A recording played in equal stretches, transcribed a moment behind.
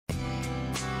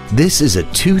This is a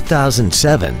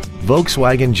 2007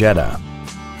 Volkswagen Jetta.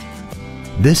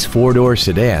 This four-door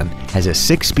sedan has a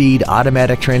 6-speed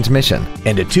automatic transmission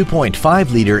and a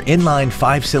 2.5-liter inline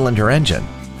 5-cylinder engine.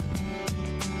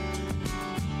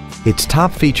 Its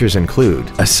top features include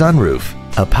a sunroof,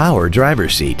 a power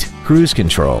driver's seat, cruise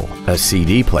control, a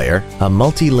CD player, a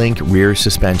multi-link rear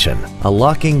suspension, a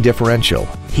locking differential,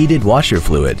 heated washer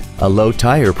fluid, a low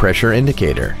tire pressure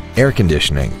indicator, air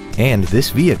conditioning, and this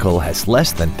vehicle has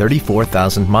less than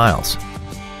 34,000 miles.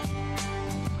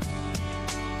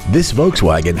 This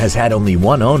Volkswagen has had only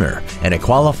one owner and it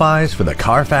qualifies for the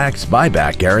Carfax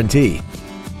buyback guarantee.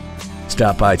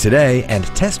 Stop by today and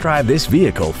test drive this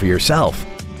vehicle for yourself.